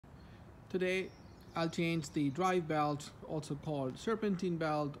Today I'll change the drive belt, also called Serpentine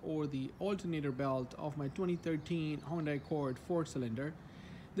Belt or the Alternator Belt, of my 2013 Honda Accord 4-cylinder.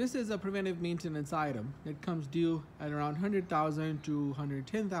 This is a preventive maintenance item that comes due at around 100,000 to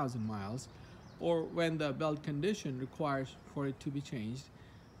 110,000 miles, or when the belt condition requires for it to be changed,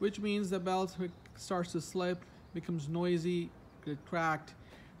 which means the belt starts to slip, becomes noisy, get cracked,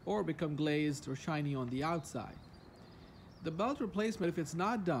 or become glazed or shiny on the outside. The belt replacement, if it's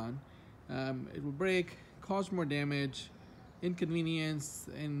not done, it will break, cause more damage, inconvenience,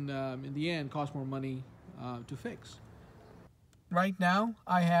 and in the end cost more money to fix. Right now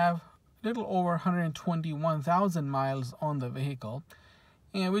I have a little over 121,000 miles on the vehicle,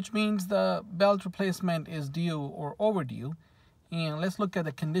 and which means the belt replacement is due or overdue. And let's look at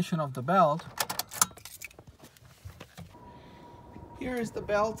the condition of the belt. Here is the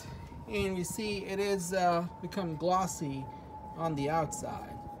belt, and you see it is become glossy on the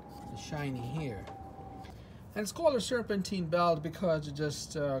outside. It's shiny here. And it's called a serpentine belt because it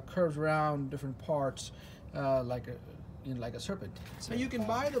just curves around different parts like a serpentine. So you can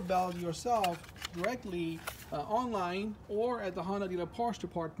buy the belt yourself directly online or at the Honda dealer parts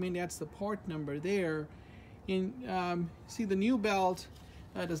department. That's the part number there. And see, the new belt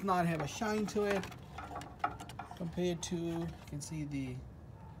does not have a shine to it compared to, you can see the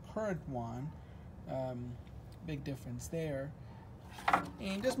current one. Big difference there.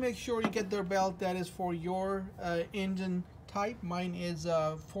 And just make sure you get the belt that is for your engine type. Mine is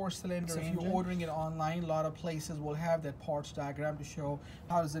a 4-cylinder engine. If you're ordering it online, a lot of places will have that parts diagram to show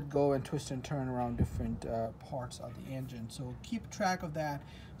how does it go and twist and turn around different parts of the engine. So keep track of that.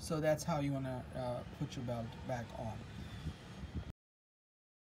 So that's how you want to put your belt back on.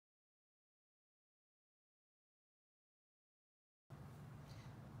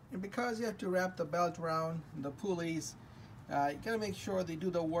 And because you have to wrap the belt around the pulleys, you gotta make sure they do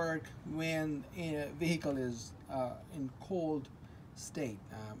the work when a vehicle is in cold state.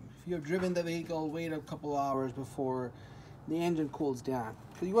 If you've driven the vehicle, wait a couple hours before the engine cools down,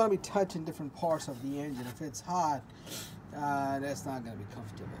 because you want to be touching different parts of the engine. If it's hot, that's not going to be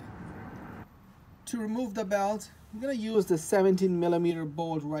comfortable. To remove the belt, I'm going to use the 17mm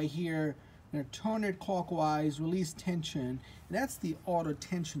bolt right here. I'm going to turn it clockwise, release tension, and that's the auto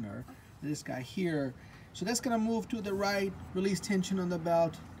tensioner, this guy here. So that's going to move to the right, release tension on the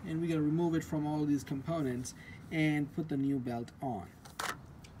belt, and we're going to remove it from all these components and put the new belt on.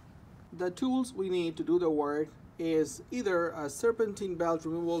 The tools we need to do the work is either a serpentine belt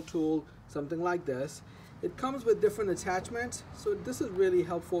removal tool, something like this. It comes with different attachments, so this is really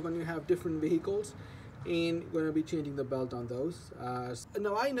helpful when you have different vehicles and we're going to be changing the belt on those.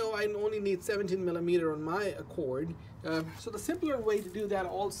 Now I know I only need 17mm on my Accord, so the simpler way to do that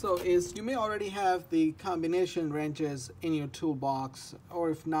also is you may already have the combination wrenches in your toolbox, or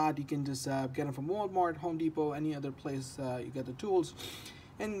if not, you can just get them from Walmart, Home Depot, any other place you get the tools.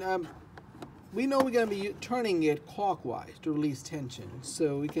 And we know we're going to be turning it clockwise to release tension,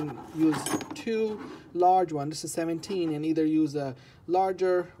 so we can use two large ones. This is 17, and either use a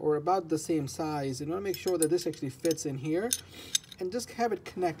larger or about the same size. And you want to make sure that this actually fits in here, and just have it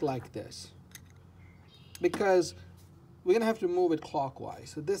connect like this, because we're going to have to move it clockwise.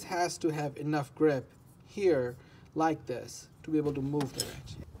 So this has to have enough grip here like this to be able to move the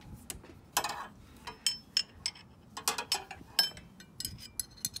wrench.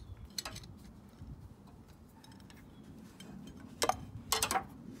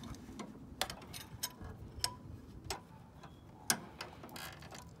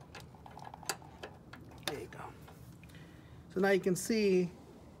 There you go. So now you can see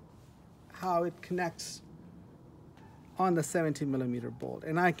how it connects on the 17mm bolt,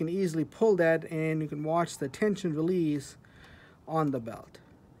 and I can easily pull that, and you can watch the tension release on the belt.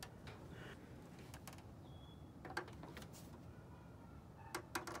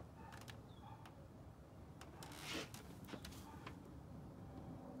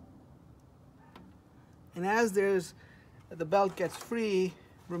 And as the belt gets free,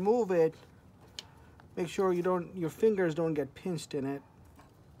 remove it. Make sure your fingers don't get pinched in it.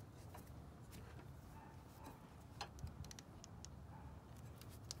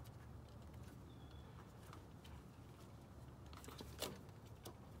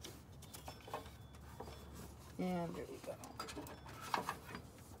 And there we go.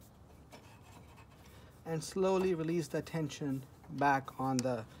 And slowly release the tension back on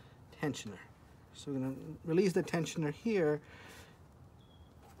the tensioner. So we're going to release the tensioner here.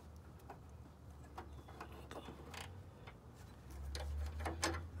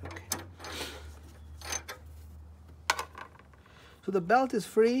 Okay. So the belt is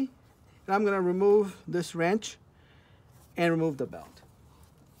free, and I'm going to remove this wrench and remove the belt.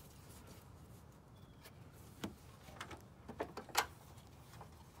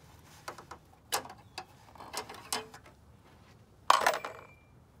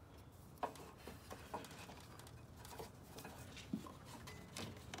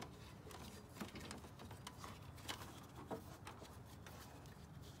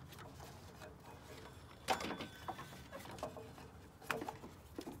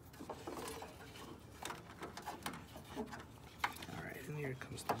 here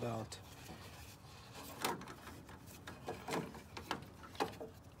comes the belt.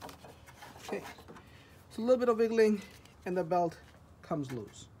 Okay, so a little bit of wiggling and the belt comes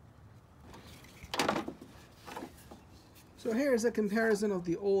loose. So here is a comparison of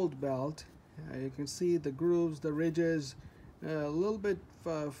the old belt. You can see the grooves, the ridges, a little bit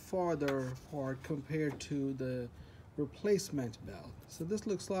farther apart compared to the replacement belt. So this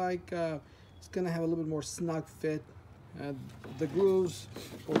looks like it's going to have a little bit more snug fit. The grooves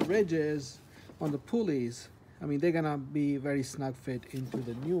or ridges on the pulleys, I mean, they're going to be very snug fit into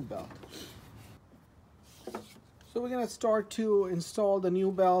the new belt. So we're going to start to install the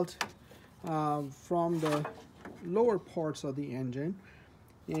new belt from the lower parts of the engine,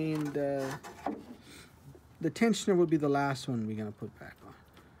 and the tensioner will be the last one we're going to put back on.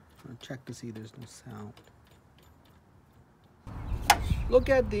 I'll check to see there's no sound. Look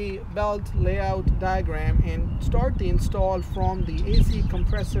at the belt layout diagram and start the install from the AC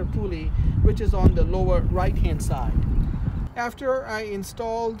compressor pulley, which is on the lower right hand side. After I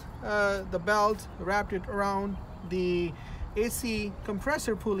installed the belt, wrapped it around the AC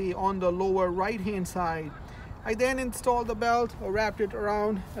compressor pulley on the lower right hand side, I then installed the belt, wrapped it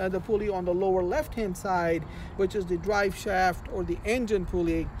around the pulley on the lower left hand side, which is the drive shaft or the engine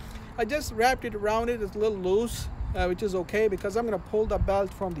pulley. I just wrapped it around it. It's a little loose, which is okay because I'm going to pull the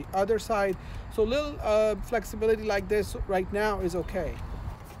belt from the other side. So a little flexibility like this right now is okay.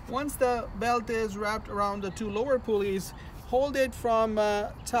 Once the belt is wrapped around the two lower pulleys, hold it from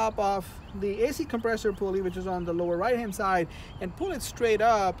top of the AC compressor pulley, which is on the lower right hand side, and pull it straight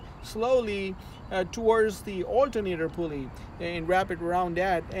up slowly towards the alternator pulley and wrap it around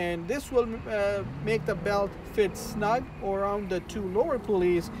that, and this will make the belt fit snug around the two lower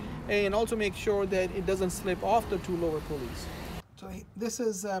pulleys and also make sure that it doesn't slip off the two lower pulleys. So this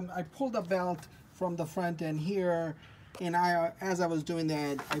is I pulled the belt from the front end here, and as I was doing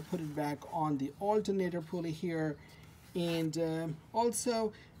that, I put it back on the alternator pulley here, and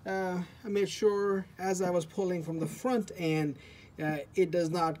also I made sure as I was pulling from the front end it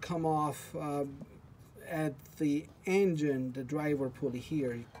does not come off at the engine, the driver pulley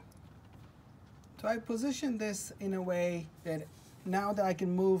here. So I positioned this in a way that now that I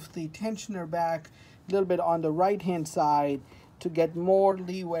can move the tensioner back a little bit on the right hand side to get more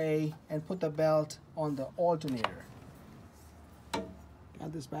leeway and put the belt on the alternator.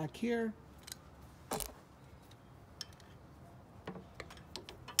 Got this back here.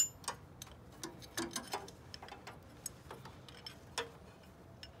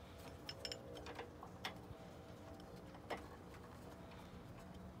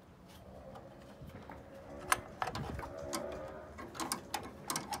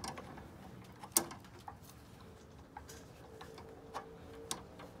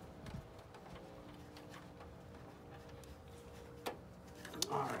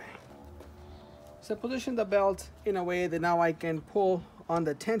 So position the belt in a way that now I can pull on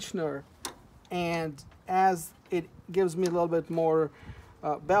the tensioner, and as it gives me a little bit more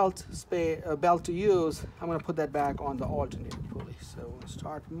belt to use, I'm going to put that back on the alternator pulley. So we'll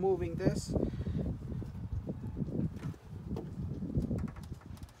start moving this.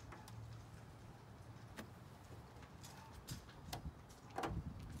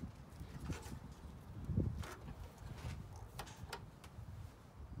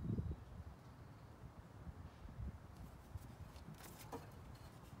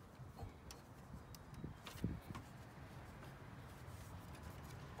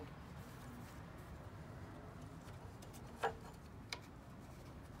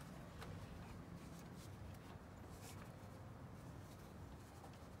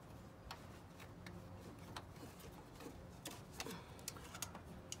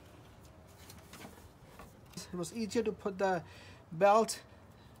 It was easier to put the belt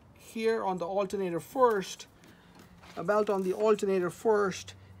here on the alternator first, a belt on the alternator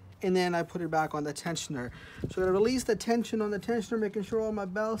first, and then I put it back on the tensioner. So I release the tension on the tensioner, making sure all my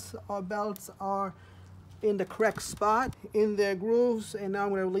belts are in the correct spot, in their grooves, and now I'm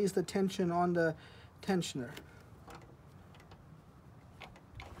going to release the tension on the tensioner.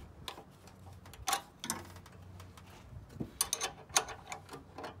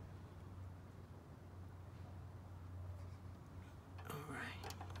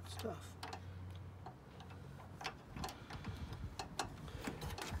 Stuff.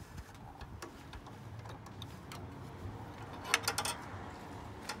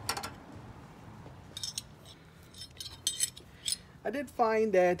 I did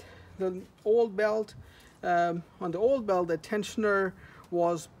find that the old belt, on the old belt, the tensioner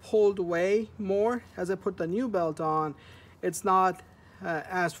was pulled away more. As I put the new belt on, it's not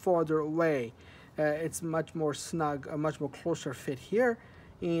as farther away. it's much more snug, a much more closer fit here,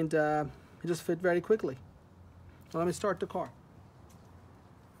 and it just fit very quickly. So let me start the car.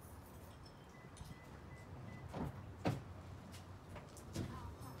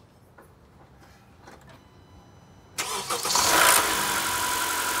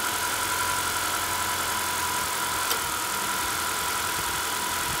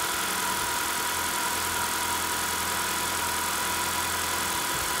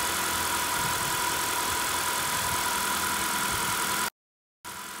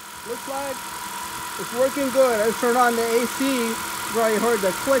 Looks like it's working good. I turned on the AC, where I heard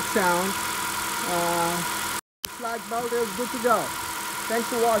the click sound. Slack belt is good to go. Thanks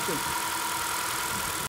for watching.